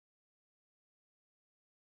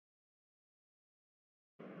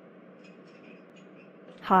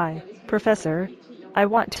Hi, Professor. I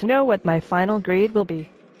want to know what my final grade will be.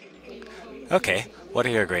 Okay, what are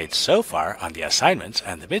your grades so far on the assignments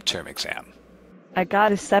and the midterm exam? I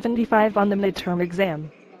got a 75 on the midterm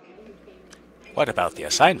exam. What about the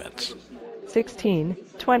assignments? 16,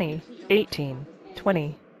 20, 18,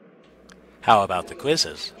 20. How about the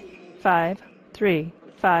quizzes? 5, 3,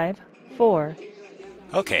 5, 4.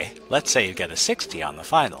 Okay, let's say you get a 60 on the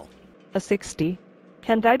final. A 60.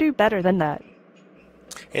 Can't I do better than that?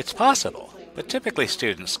 It's possible, but typically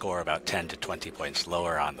students score about 10 to 20 points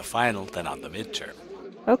lower on the final than on the midterm.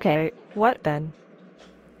 Okay, what then?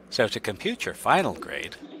 So to compute your final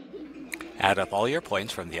grade, add up all your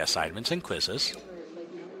points from the assignments and quizzes.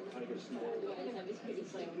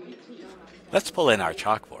 Let's pull in our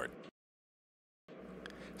chalkboard.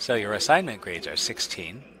 So your assignment grades are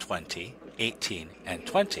 16, 20, 18, and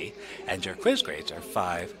 20, and your quiz grades are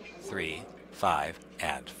 5, 3, 5,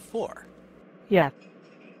 and 4. Yeah.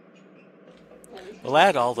 We'll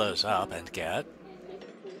add all those up and get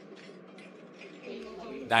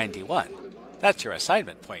 91. That's your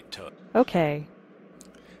assignment point total. Okay.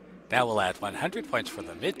 Now we'll add 100 points for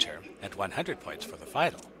the midterm and 100 points for the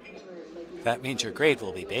final. That means your grade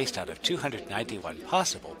will be based out of 291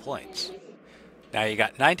 possible points. Now you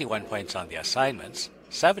got 91 points on the assignments,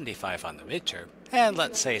 75 on the midterm, and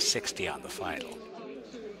let's say 60 on the final.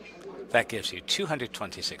 That gives you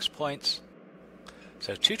 226 points.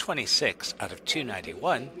 So 226 out of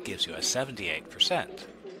 291 gives you a 78%.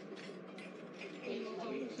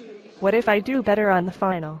 What if I do better on the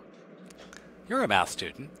final? You're a math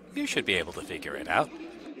student. You should be able to figure it out.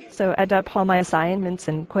 So add up all my assignments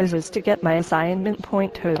and quizzes to get my assignment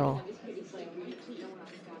point total.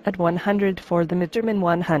 Add 100 for the midterm and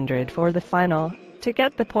 100 for the final to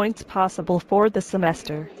get the points possible for the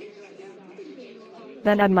semester.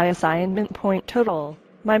 Then add my assignment point total,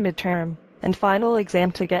 my midterm, and final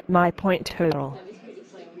exam to get my point total.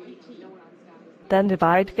 Then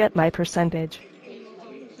divide to get my percentage.